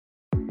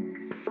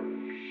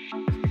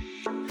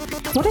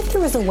What if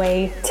there was a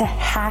way to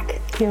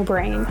hack your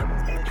brain,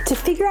 to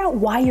figure out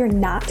why you're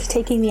not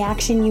taking the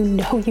action you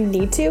know you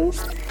need to,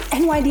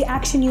 and why the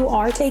action you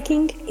are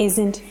taking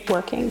isn't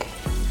working?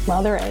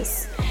 Well, there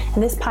is.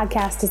 And this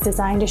podcast is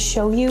designed to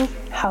show you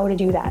how to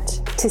do that,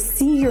 to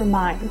see your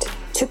mind,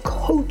 to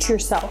coach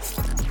yourself,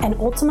 and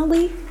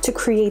ultimately to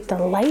create the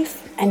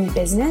life and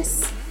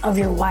business of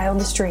your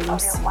wildest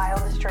dreams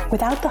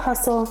without the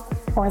hustle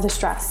or the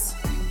stress.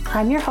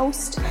 I'm your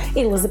host,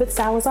 Elizabeth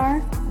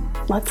Salazar.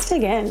 Let's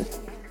dig in.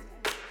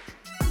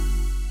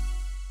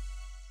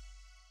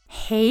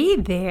 Hey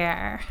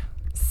there.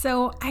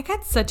 So I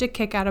got such a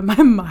kick out of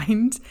my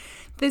mind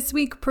this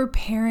week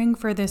preparing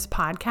for this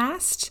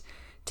podcast.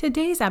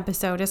 Today's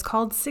episode is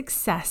called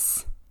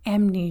Success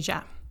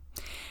Amnesia.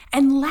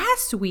 And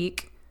last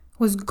week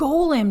was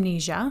Goal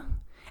Amnesia.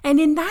 And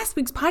in last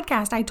week's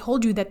podcast, I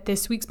told you that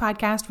this week's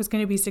podcast was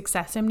going to be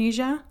Success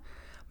Amnesia.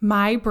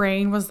 My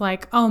brain was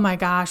like, oh my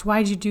gosh,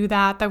 why'd you do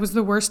that? That was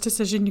the worst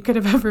decision you could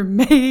have ever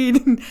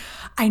made.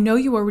 I know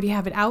you already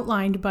have it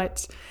outlined,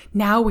 but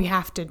now we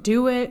have to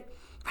do it,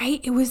 right?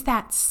 It was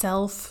that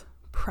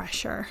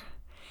self-pressure.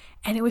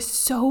 And it was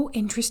so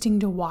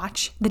interesting to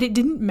watch that it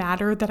didn't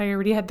matter that I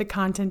already had the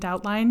content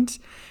outlined.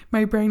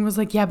 My brain was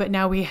like, yeah, but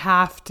now we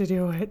have to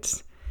do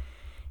it.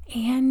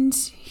 And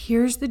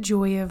here's the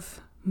joy of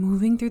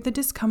moving through the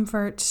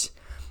discomfort,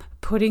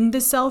 putting the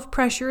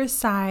self-pressure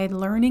aside,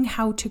 learning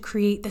how to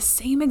create the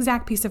same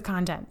exact piece of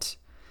content,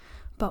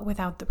 but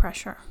without the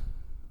pressure.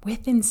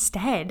 With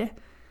instead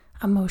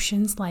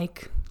emotions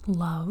like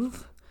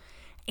love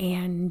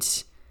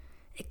and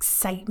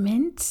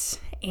excitement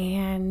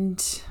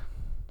and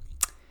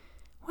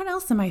what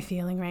else am I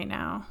feeling right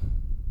now?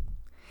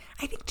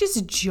 I think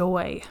just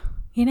joy,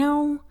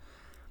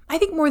 I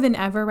think more than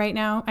ever right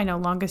now, I know,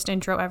 longest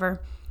intro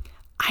ever,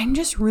 I'm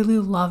just really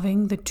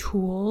loving the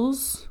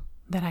tools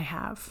that I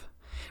have,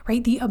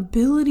 right? The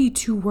ability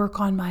to work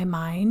on my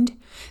mind,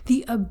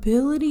 the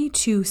ability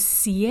to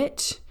see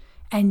it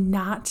and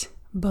not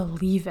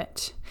believe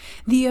it,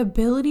 the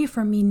ability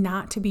for me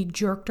not to be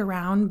jerked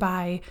around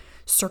by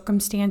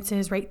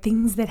circumstances, right?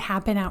 Things that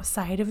happen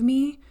outside of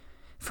me,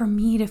 for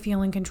me to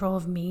feel in control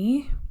of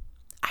me.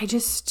 I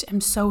just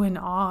am so in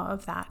awe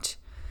of that.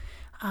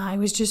 I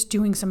was just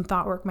doing some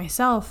thought work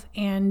myself,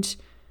 and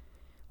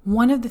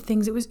one of the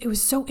things, it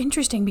was so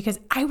interesting because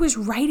I was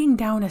writing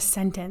down a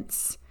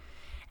sentence,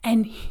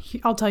 and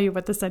I'll tell you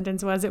what the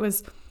sentence was. It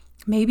was,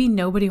 maybe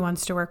nobody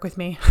wants to work with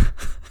me.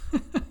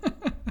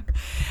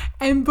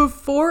 And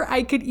before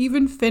I could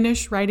even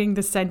finish writing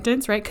the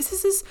sentence, right? Because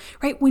this is,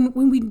 right,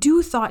 when we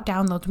do thought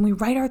downloads, when we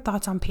write our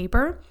thoughts on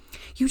paper,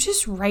 you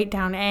just write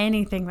down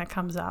anything that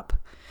comes up.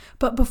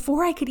 But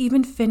before I could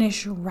even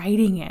finish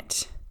writing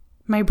it,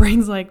 my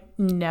brain's like,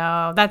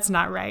 no, that's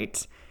not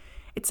right.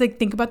 It's like,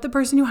 think about the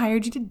person who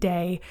hired you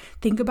today.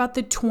 Think about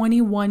the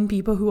 21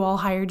 people who all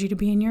hired you to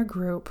be in your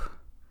group.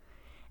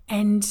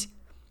 And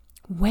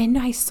when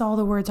I saw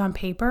the words on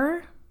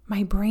paper,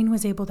 my brain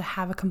was able to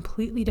have a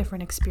completely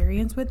different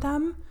experience with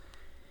them.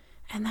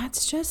 And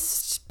that's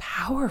just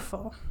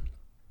powerful.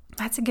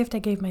 That's a gift I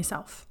gave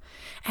myself.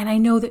 And I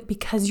know that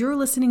because you're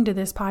listening to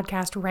this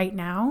podcast right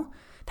now,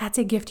 that's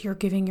a gift you're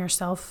giving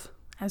yourself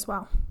as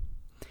well.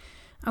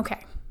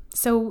 Okay,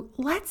 so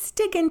let's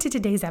dig into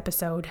today's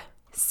episode,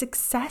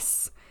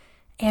 Success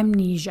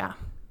Amnesia.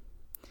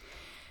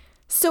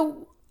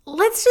 So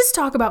let's just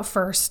talk about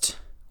first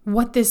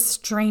what this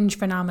strange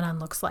phenomenon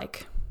looks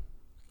like.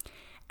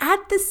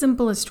 At the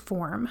simplest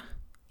form,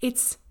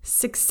 it's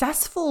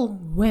successful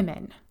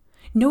women.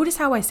 Notice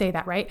how I say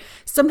that, right?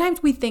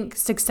 Sometimes we think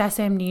success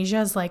amnesia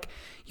is like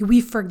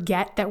we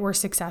forget that we're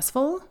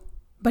successful,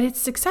 but it's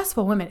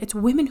successful women. It's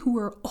women who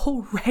are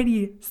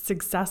already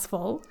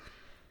successful,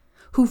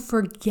 who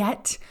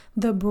forget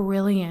the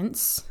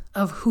brilliance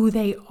of who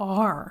they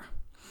are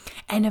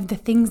and of the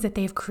things that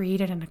they've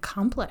created and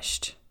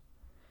accomplished.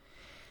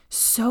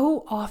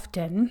 So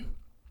often,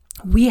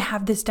 we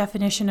have this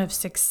definition of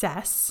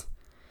success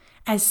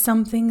as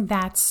something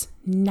that's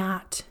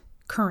not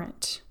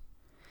current,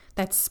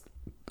 that's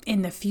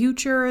in the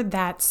future,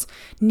 that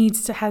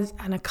needs to have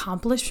an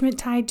accomplishment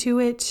tied to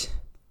it.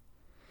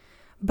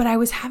 But I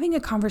was having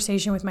a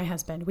conversation with my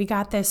husband. We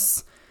got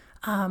this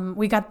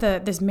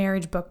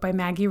marriage book by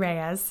Maggie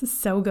Reyes.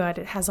 So good.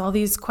 It has all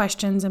these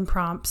questions and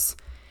prompts.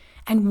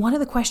 And one of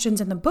the questions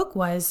in the book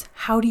was,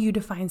 how do you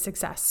define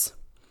success?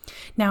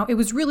 Now, it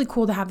was really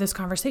cool to have this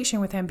conversation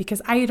with him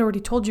because I had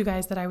already told you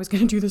guys that I was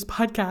going to do this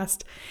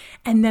podcast.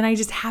 And then I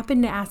just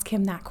happened to ask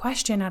him that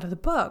question out of the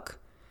book.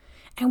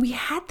 And we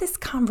had this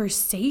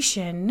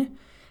conversation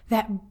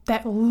that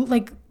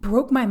like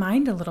broke my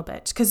mind a little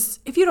bit. Because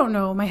if you don't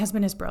know, my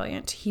husband is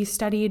brilliant. He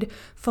studied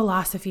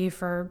philosophy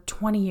for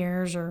 20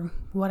 years or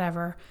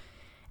whatever.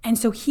 And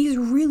so he's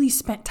really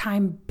spent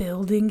time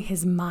building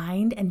his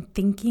mind and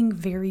thinking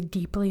very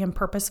deeply and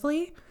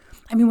purposefully.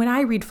 I mean, when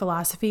I read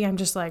philosophy, I'm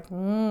just like,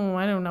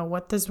 I don't know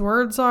what these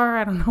words are.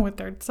 I don't know what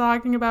they're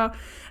talking about.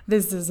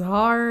 This is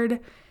hard.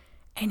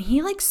 And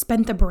he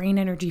spent the brain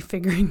energy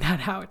figuring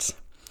that out.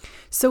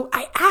 So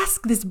I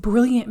asked this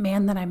brilliant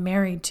man that I'm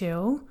married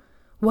to,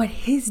 what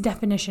his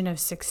definition of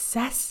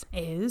success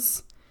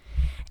is.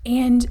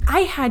 And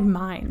I had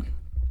mine.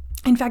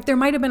 In fact, there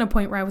might have been a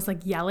point where I was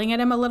like yelling at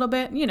him a little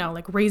bit,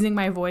 like raising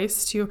my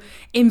voice to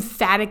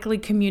emphatically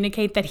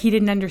communicate that he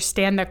didn't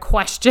understand the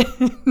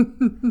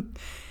question.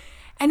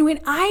 And when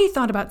I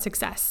thought about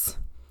success,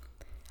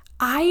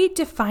 I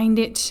defined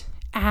it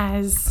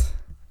as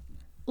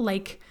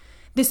like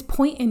this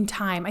point in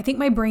time. I think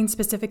my brain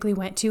specifically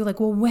went to like,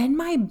 well, when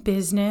my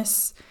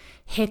business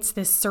hits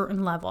this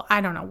certain level,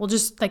 I don't know, we'll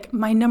just like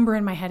my number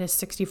in my head is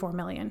 64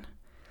 million.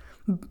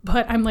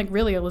 But I'm like,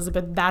 really,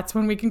 Elizabeth, that's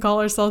when we can call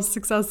ourselves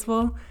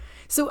successful?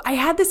 So I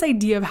had this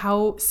idea of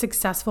how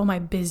successful my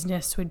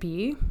business would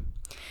be.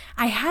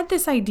 I had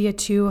this idea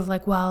too of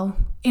like, well,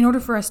 in order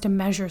for us to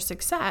measure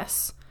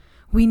success,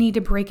 we need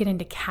to break it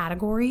into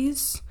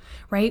categories,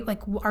 right?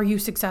 Like, are you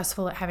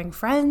successful at having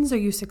friends? Are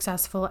you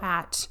successful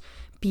at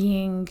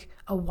being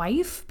a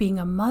wife, being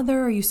a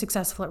mother? Are you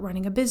successful at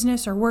running a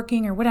business or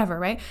working or whatever,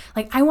 right?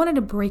 Like, I wanted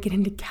to break it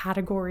into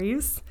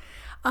categories.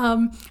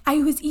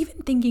 I was even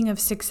thinking of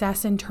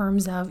success in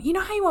terms of,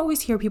 how you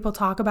always hear people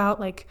talk about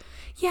like,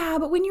 yeah,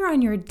 but when you're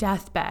on your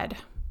deathbed,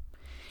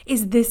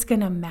 is this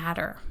going to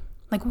matter?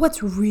 Like,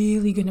 what's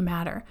really going to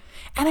matter?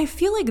 And I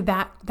feel like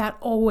that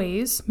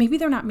always, maybe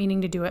they're not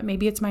meaning to do it.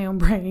 Maybe it's my own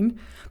brain,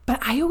 but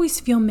I always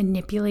feel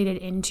manipulated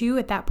into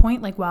at that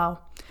point, like,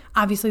 well,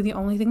 obviously the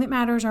only thing that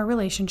matters are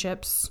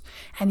relationships.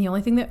 And the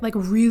only thing that like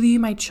really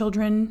my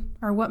children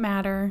are what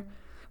matter,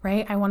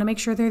 right? I want to make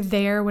sure they're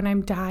there when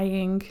I'm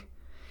dying.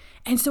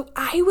 And so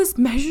I was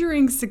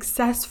measuring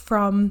success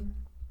from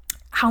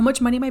how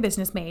much money my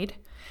business made.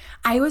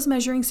 I was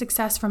measuring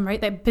success from, right,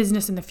 that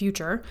business in the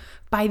future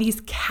by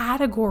these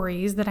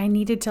categories that I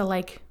needed to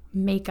like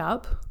make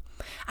up.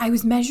 I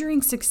was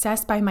measuring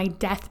success by my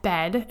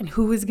deathbed and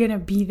who was going to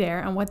be there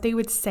and what they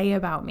would say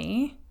about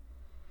me.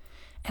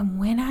 And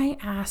when I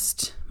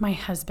asked my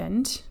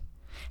husband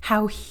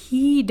how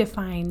he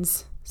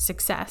defines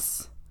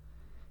success,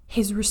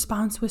 his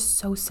response was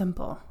so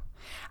simple.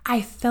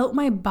 I felt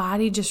my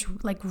body just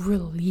like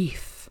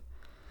relief.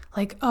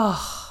 Like,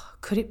 oh,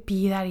 could it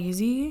be that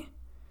easy?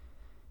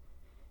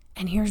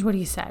 And here's what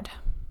he said.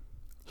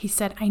 He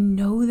said, I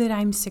know that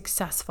I'm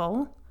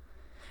successful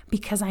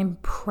because I'm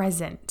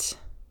present.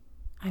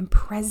 I'm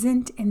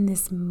present in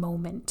this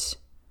moment.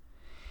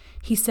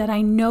 He said,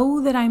 I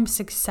know that I'm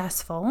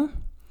successful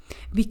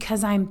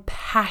because I'm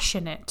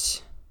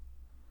passionate.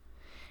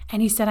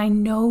 And he said, I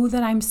know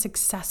that I'm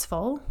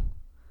successful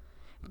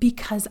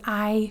because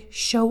I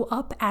show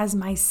up as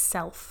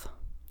myself.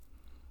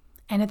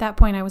 And at that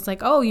point I was like,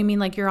 oh, you mean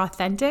like you're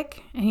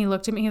authentic? And he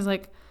looked at me, he was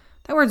like,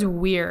 that word's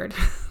weird.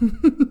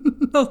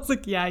 I was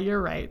like, yeah,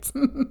 you're right.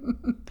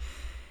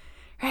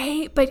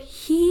 Right? But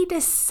he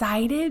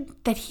decided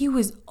that he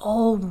was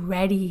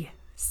already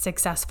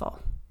successful.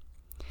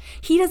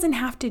 He doesn't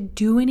have to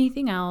do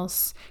anything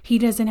else. He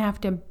doesn't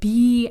have to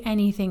be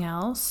anything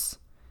else.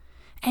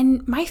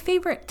 And my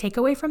favorite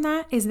takeaway from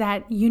that is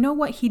that, you know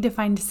what he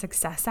defined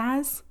success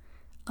as?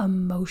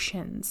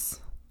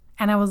 Emotions.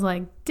 And I was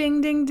like,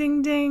 ding, ding,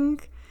 ding, ding.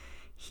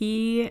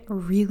 He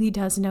really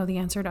does know the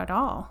answer to it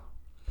all.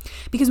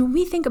 Because when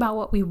we think about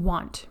what we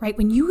want, right?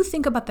 When you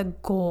think about the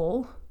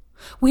goal,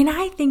 when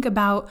I think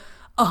about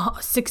a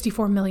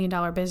 $64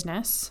 million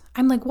business,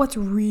 I'm like, what's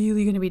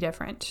really going to be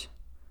different?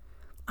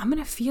 I'm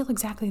going to feel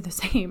exactly the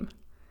same.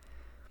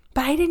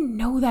 But I didn't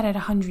know that at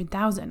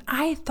 100,000.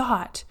 I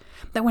thought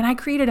that when I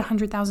created a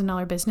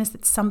 $100,000 business,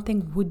 that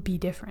something would be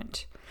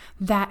different.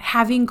 That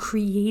having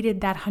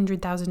created that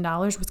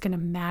 $100,000 was going to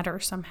matter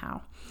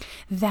somehow.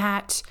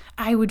 That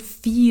I would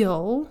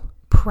feel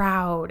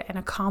proud and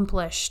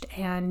accomplished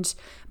and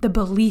the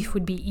belief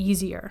would be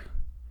easier.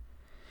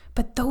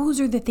 But those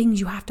are the things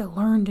you have to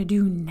learn to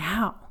do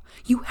now.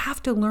 You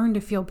have to learn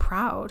to feel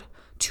proud,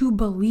 to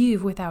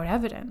believe without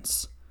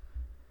evidence.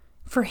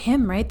 For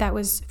him, right, that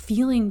was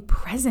feeling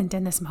present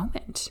in this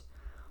moment,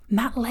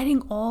 not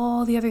letting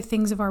all the other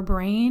things of our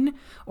brain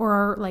or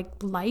our like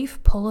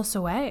life pull us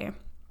away,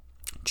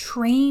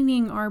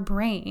 training our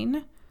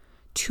brain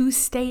to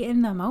stay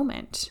in the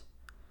moment.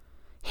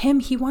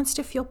 He wants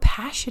to feel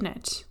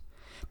passionate.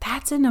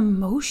 That's an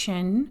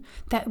emotion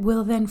that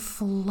will then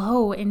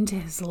flow into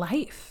his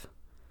life.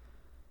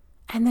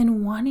 And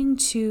then wanting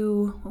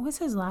to, what was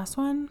his last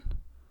one?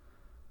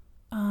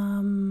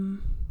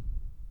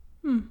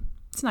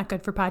 It's not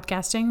good for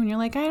podcasting when you're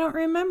like, I don't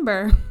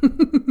remember.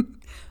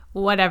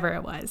 Whatever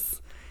it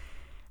was.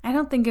 I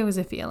don't think it was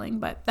a feeling,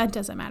 but that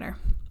doesn't matter.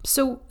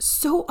 So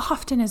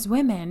often as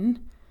women,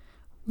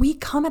 we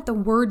come at the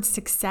word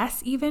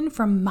success even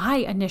from my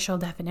initial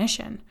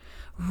definition,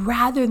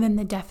 rather than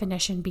the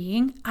definition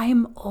being, I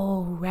am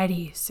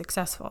already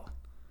successful.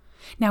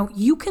 Now,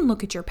 you can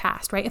look at your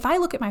past, right? If I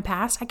look at my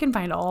past, I can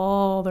find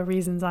all the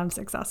reasons I'm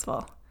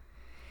successful.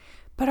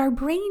 But our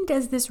brain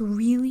does this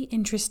really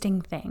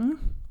interesting thing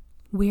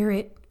where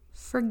it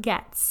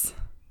forgets.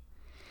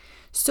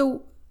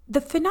 So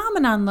the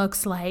phenomenon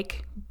looks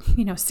like,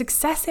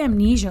 success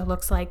amnesia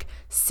looks like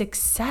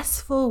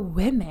successful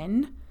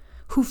women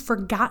who've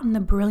forgotten the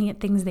brilliant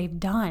things they've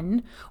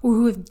done, or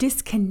who have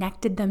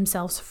disconnected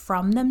themselves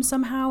from them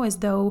somehow, as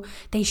though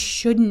they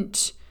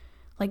shouldn't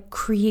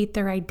create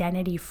their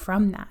identity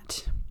from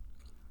that.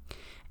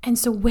 And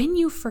so when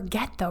you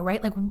forget though,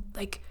 right,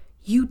 like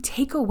you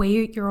take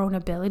away your own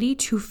ability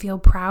to feel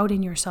proud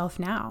in yourself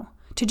now,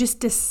 to just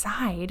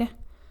decide,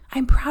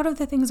 I'm proud of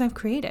the things I've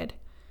created.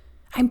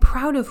 I'm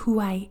proud of who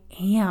I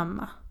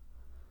am.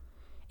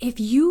 If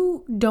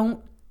you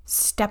don't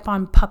step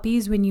on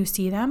puppies when you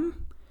see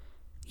them,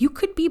 you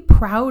could be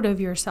proud of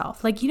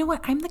yourself. You know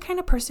what? I'm the kind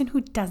of person who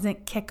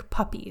doesn't kick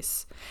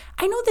puppies.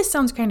 I know this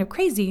sounds kind of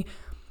crazy,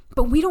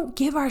 but we don't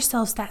give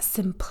ourselves that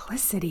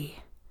simplicity.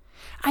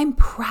 I'm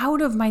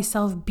proud of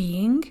myself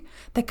being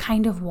the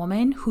kind of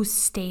woman who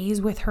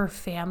stays with her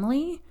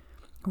family,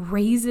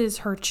 raises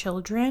her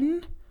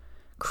children,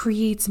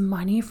 creates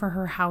money for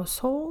her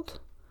household.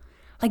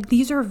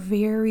 These are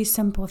very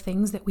simple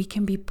things that we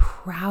can be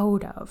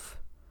proud of.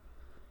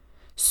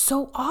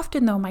 So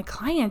often though, my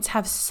clients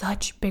have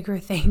such bigger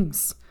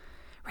things,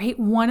 right?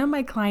 One of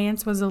my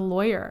clients was a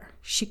lawyer.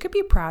 She could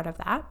be proud of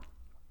that.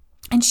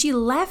 And she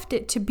left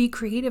it to be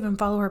creative and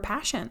follow her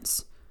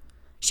passions.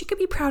 She could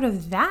be proud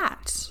of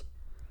that.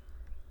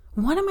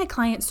 One of my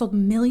clients sold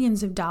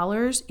millions of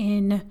dollars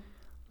in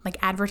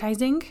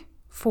advertising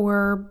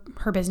for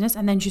her business,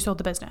 and then she sold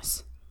the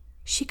business.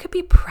 She could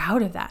be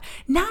proud of that.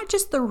 Not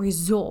just the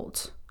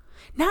result,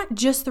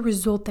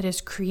 that is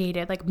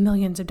created,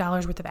 millions of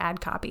dollars worth of ad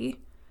copy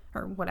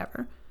or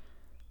whatever,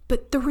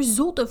 but the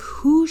result of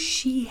who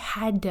she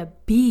had to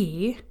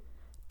be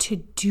to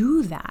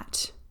do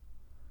that.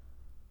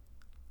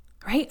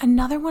 Right?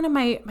 Another one of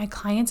my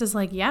clients is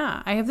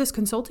I have this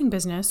consulting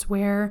business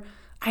where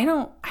I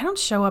don't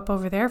show up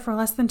over there for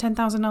less than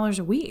 $10,000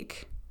 a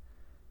week.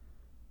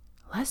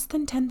 Less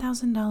than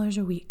 $10,000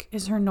 a week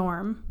is her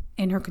norm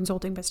in her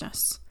consulting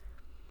business.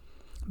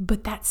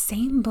 But that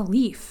same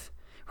belief,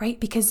 right?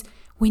 Because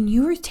when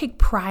you take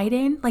pride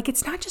in,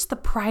 it's not just the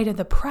pride of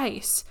the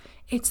price,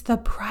 it's the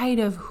pride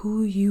of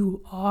who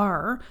you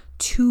are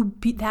to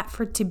be that,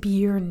 for it to be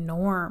your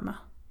norm.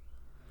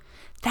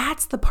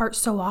 That's the part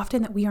so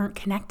often that we aren't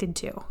connected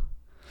to.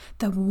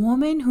 The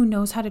woman who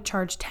knows how to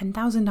charge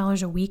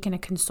 $10,000 a week in a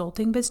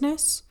consulting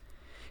business,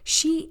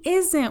 she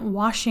isn't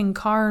washing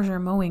cars or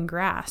mowing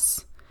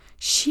grass.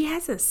 She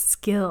has a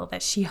skill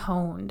that she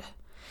honed.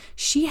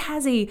 She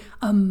has a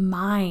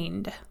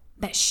mind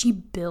that she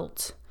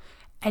built,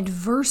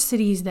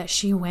 adversities that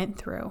she went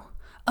through,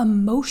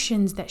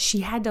 emotions that she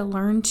had to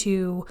learn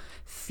to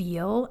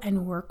feel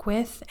and work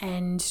with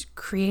and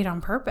create on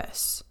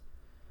purpose,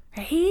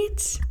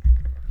 right?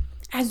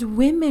 As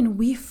women,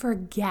 we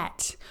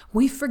forget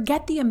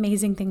the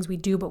amazing things we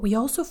do, but we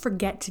also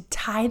forget to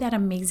tie that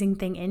amazing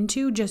thing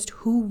into just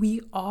who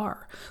we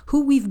are,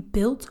 who we've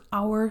built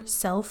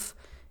ourselves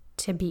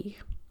to be.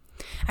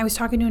 I was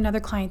talking to another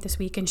client this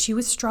week, and she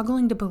was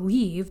struggling to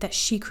believe that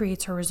she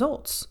creates her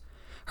results.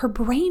 Her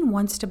brain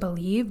wants to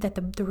believe that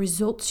the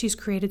results she's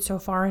created so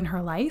far in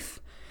her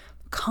life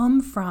come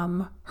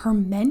from her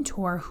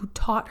mentor who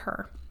taught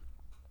her.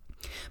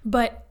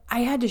 But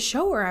I had to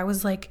show her, I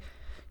was like,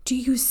 do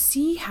you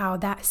see how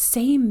that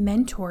same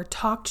mentor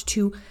talked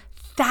to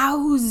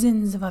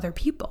thousands of other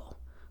people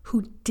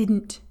who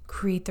didn't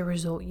create the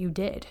result you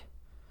did?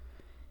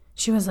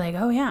 She was like,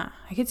 oh yeah,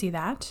 I could see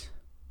that.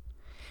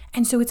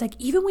 And so it's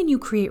even when you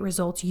create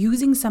results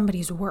using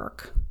somebody's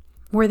work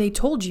where they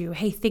told you,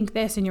 hey, think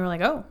this, and you were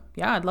like, oh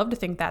yeah, I'd love to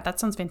think that. That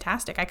sounds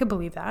fantastic. I could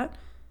believe that.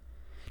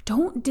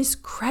 Don't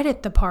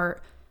discredit the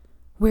part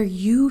where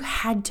you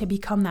had to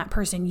become that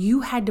person.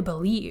 You had to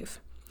believe.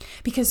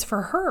 Because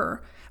for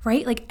her,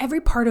 right,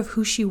 every part of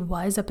who she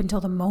was up until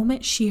the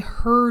moment she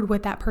heard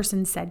what that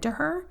person said to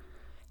her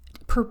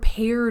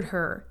prepared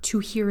her to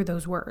hear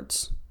those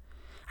words.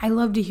 I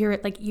love to hear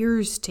it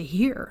ears to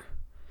hear.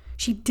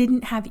 She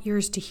didn't have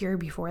ears to hear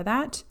before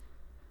that,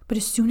 but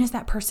as soon as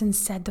that person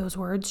said those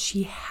words,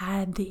 she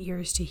had the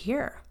ears to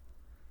hear.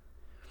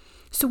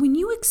 So when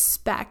you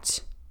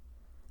expect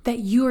that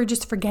you are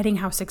just forgetting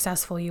how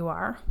successful you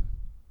are,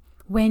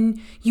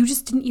 when you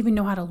just didn't even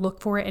know how to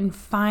look for it and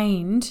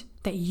find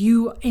that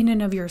you in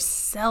and of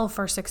yourself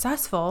are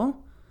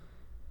successful,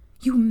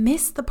 you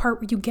miss the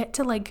part where you get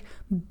to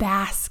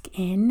bask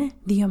in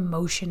the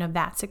emotion of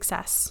that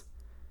success.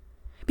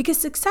 Because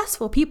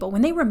successful people,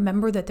 when they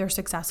remember that they're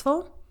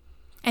successful,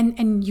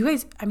 and you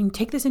guys,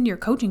 take this into your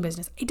coaching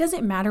business. It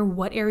doesn't matter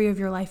what area of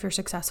your life you're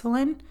successful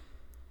in,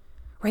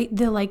 right?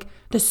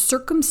 The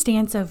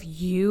circumstance of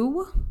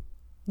you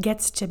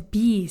gets to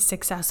be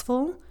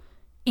successful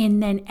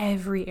in then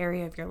every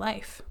area of your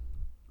life.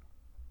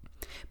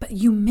 But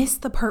you miss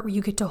the part where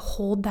you get to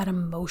hold that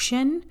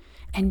emotion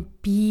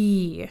and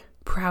be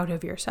proud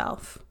of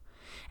yourself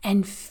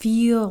and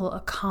feel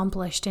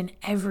accomplished in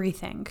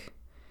everything.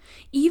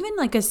 Even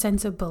a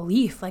sense of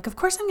belief, of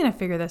course I'm going to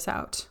figure this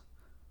out.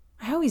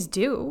 I always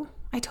do.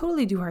 I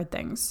totally do hard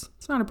things.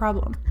 It's not a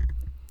problem.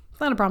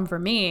 It's not a problem for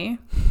me.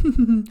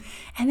 And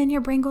then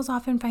your brain goes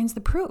off and finds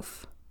the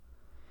proof.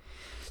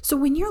 So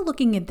when you're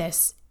looking at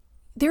this,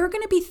 there are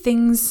going to be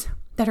things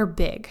that are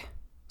big.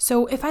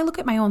 So if I look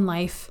at my own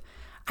life,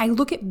 I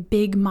look at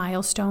big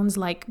milestones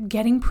like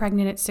getting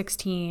pregnant at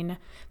 16,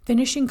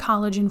 finishing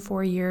college in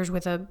 4 years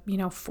with a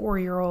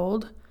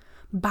 4-year-old,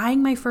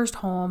 buying my first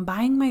home,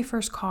 buying my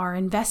first car,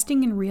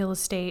 investing in real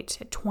estate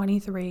at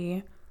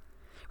 23,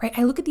 right?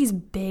 I look at these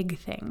big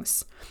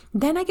things.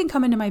 Then I can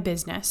come into my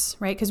business,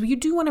 right? Because you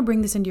do want to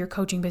bring this into your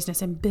coaching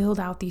business and build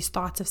out these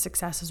thoughts of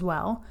success as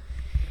well.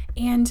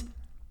 And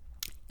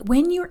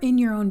when you're in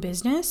your own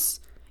business,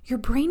 your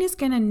brain is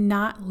going to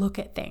not look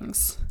at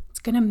things. It's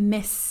going to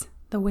miss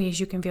the ways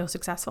you can feel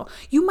successful.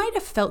 You might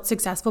have felt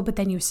successful, but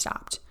then you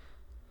stopped.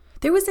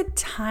 There was a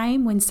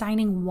time when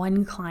signing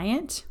one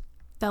client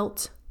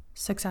felt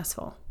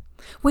successful.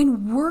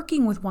 When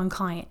working with one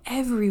client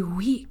every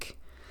week,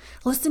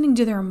 listening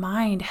to their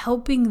mind,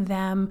 helping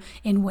them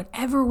in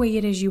whatever way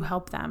it is you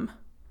help them,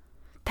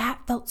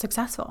 that felt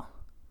successful.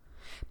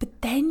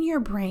 But then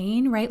your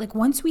brain, right? Like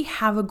once we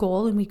have a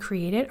goal and we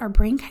create it, our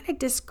brain kind of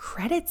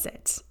discredits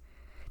it.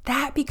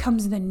 That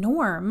becomes the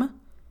norm.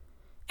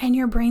 And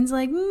your brain's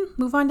like,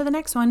 move on to the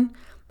next one.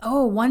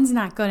 Oh, one's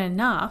not good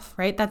enough,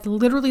 right? That's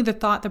literally the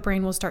thought the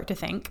brain will start to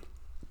think.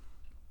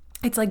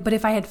 It's like, but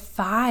if I had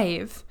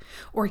 5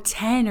 or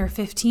 10 or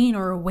 15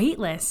 or a wait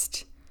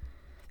list,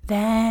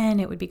 then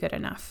it would be good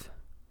enough.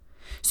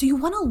 So you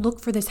want to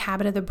look for this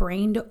habit of the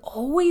brain to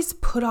always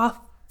put off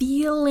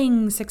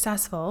feeling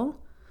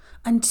successful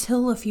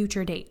until a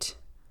future date.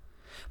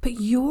 But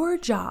your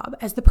job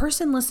as the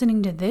person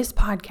listening to this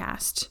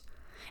podcast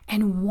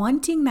and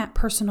wanting that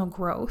personal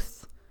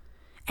growth,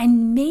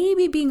 and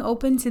maybe being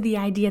open to the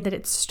idea that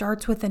it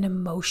starts with an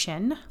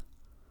emotion,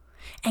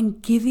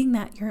 and giving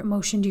that your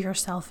emotion to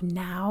yourself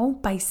now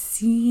by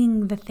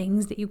seeing the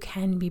things that you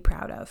can be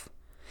proud of,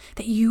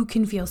 that you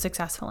can feel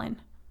successful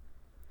in.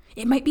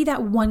 It might be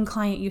that one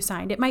client you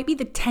signed. It might be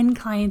the 10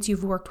 clients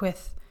you've worked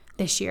with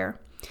this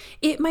year.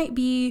 It might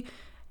be,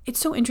 it's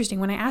so interesting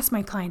when I ask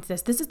my clients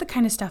this is the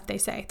kind of stuff they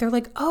say. They're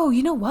like, oh,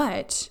 you know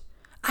what?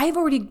 I've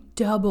already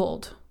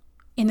doubled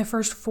in the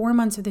first 4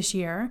 months of this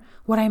year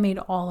what I made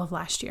all of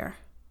last year.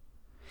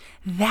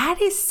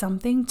 That is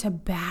something to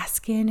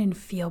bask in and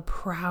feel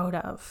proud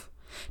of,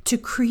 to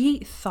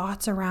create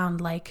thoughts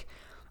around like,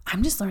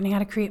 I'm just learning how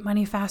to create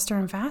money faster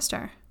and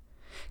faster.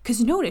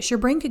 Because notice, your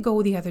brain could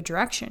go the other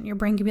direction. Your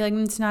brain could be like,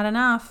 it's not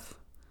enough.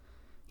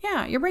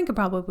 Yeah, your brain could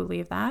probably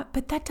believe that,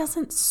 but that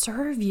doesn't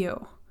serve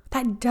you.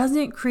 That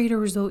doesn't create a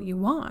result you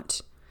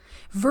want.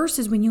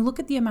 Versus when you look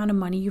at the amount of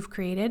money you've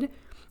created,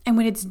 and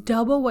when it's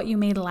double what you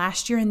made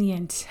last year in the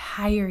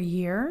entire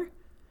year,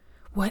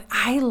 what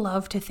I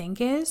love to think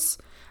is,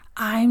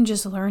 I'm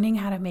just learning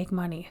how to make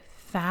money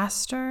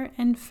faster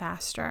and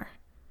faster.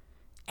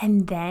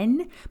 And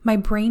then my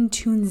brain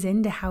tunes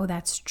into how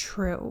that's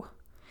true.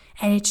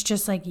 And it's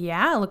just like,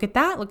 yeah, look at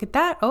that, look at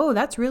that. Oh,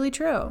 that's really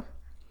true.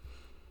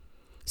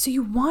 So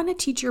you want to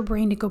teach your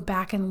brain to go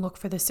back and look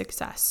for the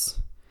success.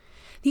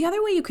 The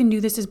other way you can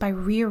do this is by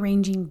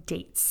rearranging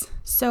dates.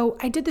 So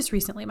I did this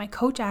recently. My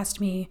coach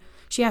asked me,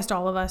 she asked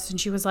all of us, and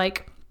she was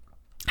like,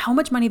 how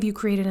much money have you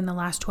created in the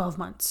last 12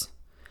 months?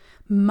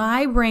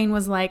 My brain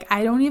was like,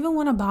 I don't even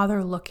want to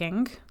bother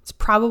looking. It's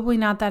probably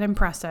not that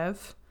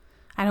impressive.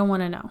 I don't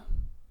want to know.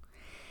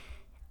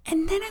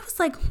 And then I was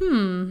like,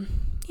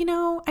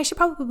 I should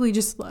probably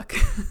just look.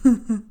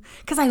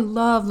 Because I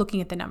love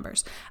looking at the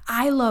numbers.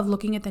 I love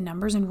looking at the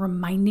numbers and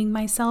reminding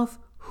myself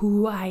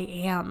who I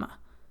am.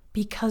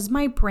 Because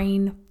my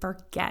brain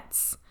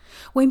forgets.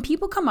 When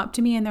people come up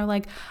to me and they're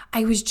like,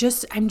 I'm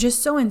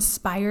just so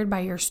inspired by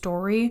your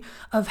story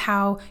of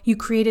how you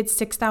created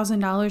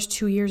 $6,000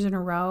 2 years in a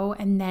row.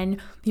 And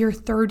then your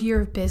 3rd year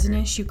of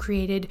business,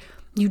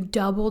 you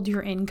doubled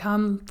your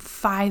income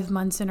 5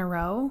 months in a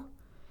row.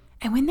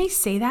 And when they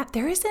say that,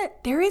 there is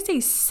a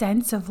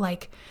sense of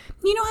like,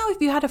 you know how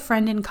if you had a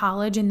friend in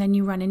college and then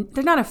you run in,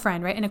 they're not a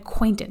friend, right? An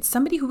acquaintance,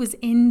 somebody who was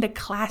in the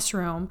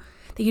classroom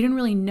that you didn't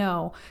really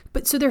know.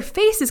 But so their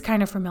face is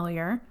kind of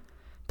familiar,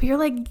 but you're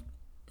like,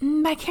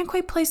 I can't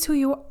quite place who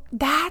you are.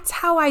 That's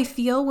how I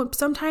feel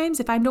sometimes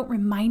if I don't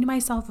remind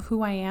myself of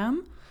who I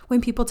am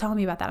when people tell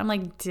me about that. I'm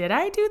like, did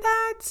I do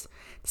that?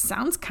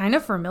 Sounds kind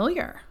of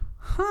familiar.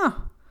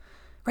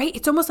 Right?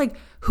 It's almost like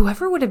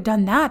whoever would have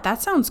done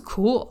that sounds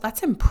cool.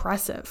 That's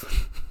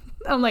impressive.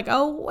 I'm like,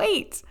 oh,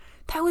 wait,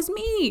 that was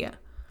me.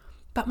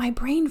 But my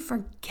brain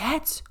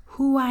forgets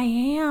who I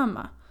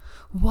am,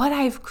 what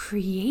I've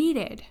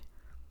created.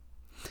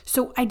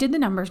 So I did the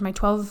numbers, my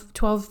 12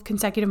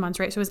 consecutive months,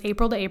 right? So it was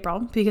April to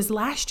April, because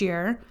last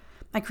year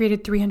I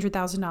created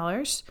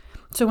 $300,000.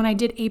 So when I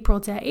did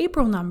April to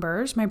April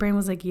numbers, my brain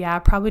was like, yeah,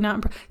 probably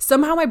not.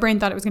 Somehow my brain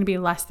thought it was going to be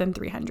less than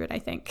 300, I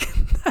think.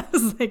 I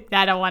was like,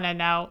 I don't want to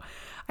know.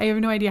 I have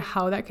no idea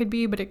how that could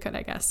be, but it could,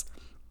 I guess.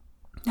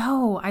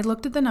 No, I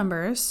looked at the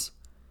numbers.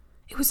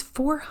 It was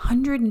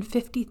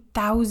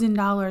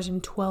 $450,000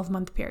 in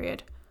 12-month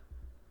period.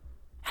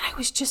 And I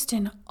was just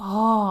in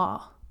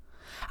awe.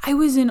 I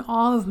was in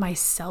awe of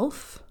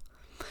myself.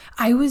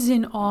 I was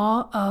in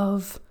awe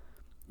of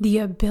the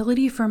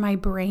ability for my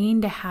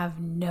brain to have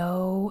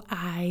no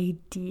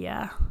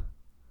idea.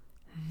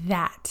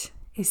 That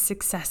is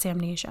success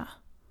amnesia.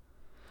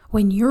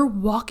 when you're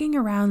walking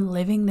around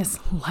living this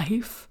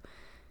life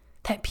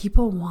that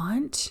people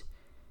want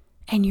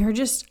and you're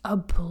just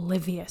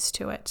oblivious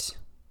to it.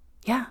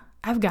 Yeah,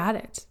 I've got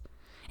it.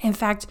 In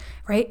fact,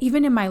 right,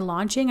 even in my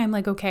launching, I'm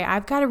like, okay,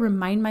 I've got to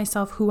remind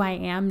myself who I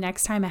am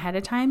next time ahead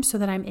of time so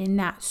that I'm in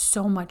that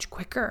so much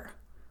quicker.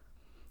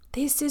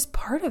 This is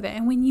part of it.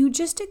 And when you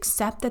just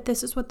accept that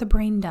this is what the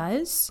brain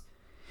does,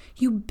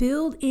 you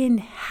build in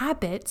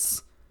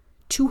habits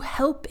to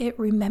help it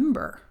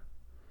remember.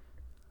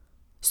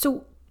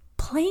 So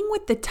playing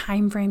with the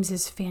time frames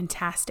is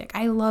fantastic.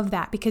 I love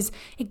that because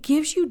it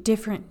gives you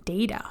different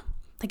data.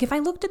 Like if I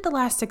looked at the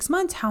last 6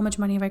 months, how much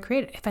money have I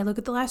created? If I look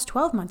at the last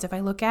 12 months, if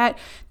I look at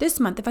this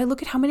month, if I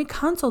look at how many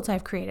consults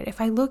I've created,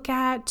 if I look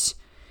at,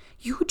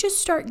 you just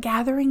start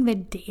gathering the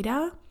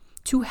data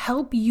to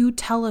help you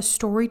tell a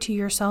story to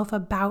yourself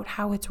about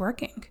how it's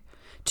working,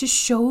 to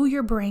show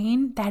your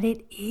brain that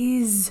it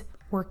is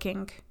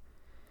working.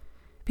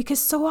 Because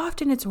so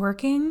often it's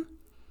working,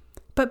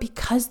 but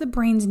because the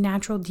brain's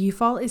natural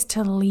default is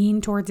to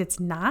lean towards it's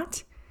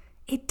not,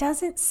 it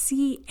doesn't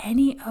see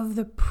any of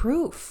the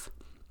proof.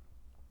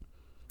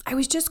 I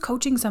was just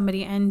coaching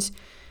somebody and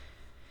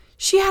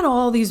she had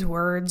all these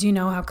words, you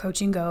know how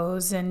coaching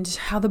goes and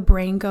how the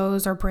brain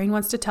goes. Our brain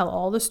wants to tell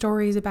all the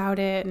stories about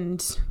it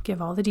and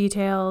give all the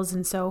details.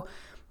 And so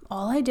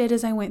all I did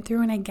is I went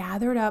through and I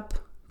gathered up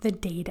the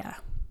data.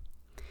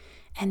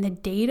 And the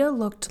data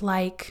looked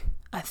like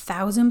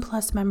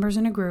 1,000+ members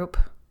in a group.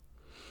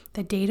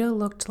 The data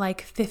looked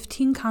like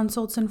 15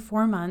 consults in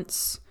 4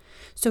 months.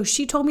 So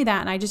she told me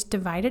that and I just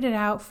divided it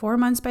out. 4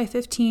 months by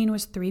 15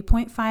 was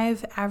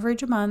 3.5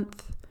 average a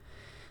month.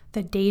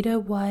 The data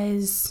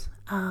was,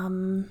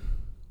 what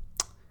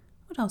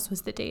else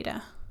was the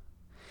data?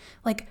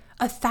 Like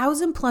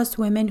 1,000+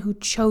 women who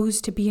chose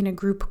to be in a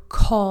group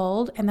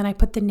called, and then I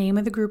put the name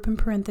of the group in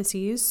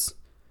parentheses,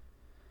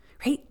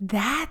 right?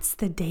 That's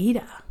the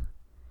data.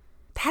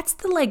 That's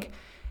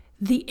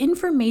the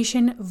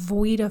information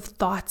void of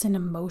thoughts and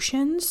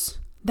emotions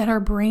that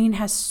our brain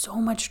has so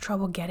much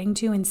trouble getting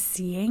to and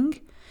seeing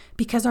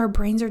because our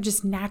brains are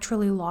just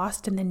naturally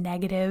lost in the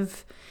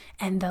negative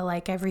and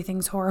the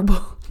everything's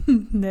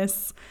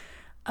horribleness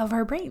of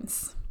our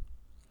brains.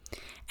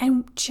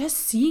 And just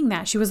seeing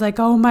that, she was like,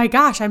 oh my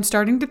gosh, I'm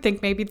starting to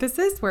think maybe this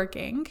is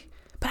working.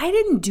 But I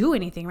didn't do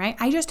anything, right?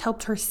 I just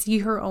helped her see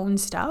her own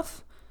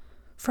stuff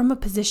from a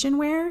position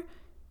where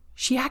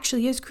she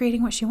actually is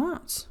creating what she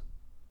wants.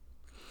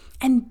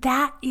 And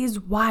that is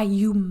why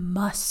you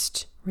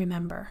must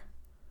remember.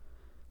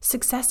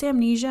 Success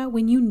amnesia,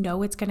 when you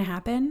know it's going to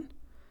happen,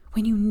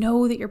 when you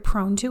know that you're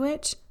prone to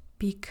it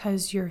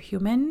because you're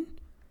human,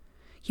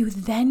 you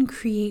then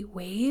create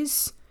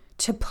ways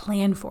to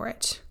plan for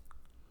it,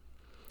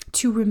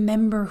 to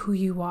remember who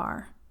you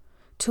are,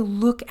 to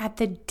look at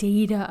the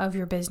data of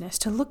your business,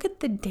 to look at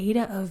the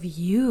data of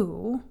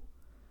you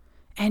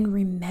and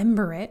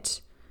remember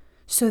it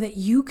so that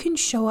you can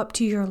show up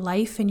to your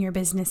life and your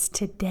business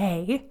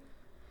today,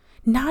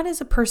 not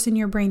as a person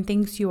your brain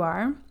thinks you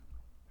are,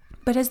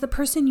 but as the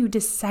person you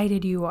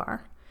decided you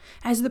are,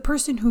 as the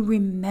person who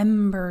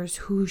remembers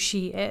who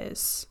she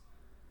is.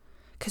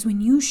 Because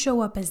when you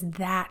show up as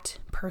that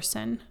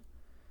person,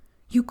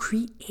 you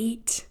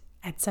create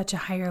at such a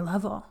higher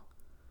level.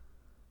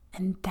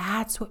 And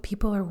that's what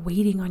people are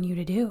waiting on you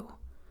to do.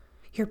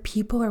 Your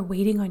people are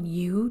waiting on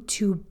you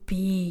to be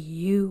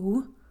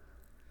you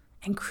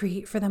and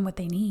create for them what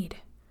they need.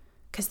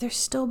 Because they're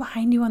still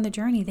behind you on the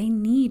journey. They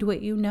need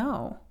what you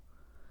know.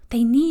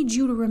 They need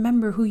you to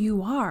remember who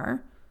you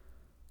are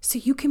so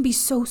you can be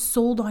so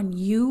sold on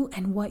you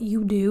and what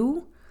you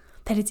do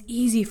that it's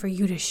easy for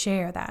you to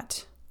share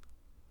that.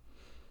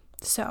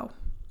 So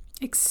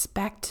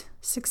expect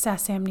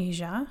success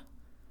amnesia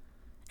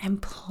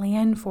and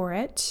plan for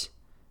it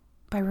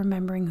by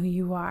remembering who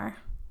you are.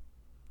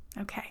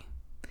 Okay,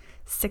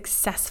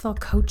 successful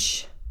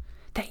coach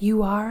that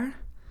you are,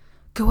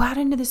 go out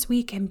into this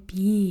week and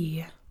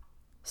be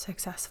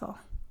successful.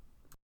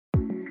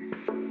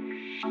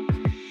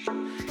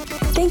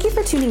 Thank you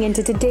for tuning in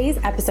to today's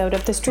episode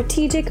of the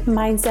Strategic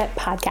Mindset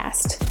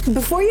Podcast.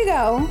 Before you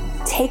go,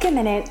 take a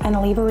minute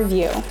and leave a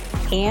review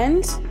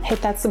and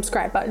hit that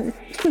subscribe button.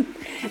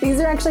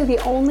 These are actually the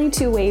only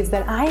 2 ways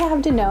that I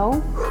have to know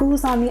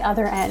who's on the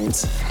other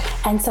end.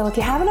 And so if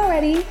you haven't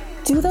already,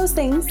 do those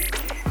things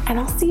and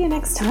I'll see you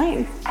next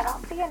time.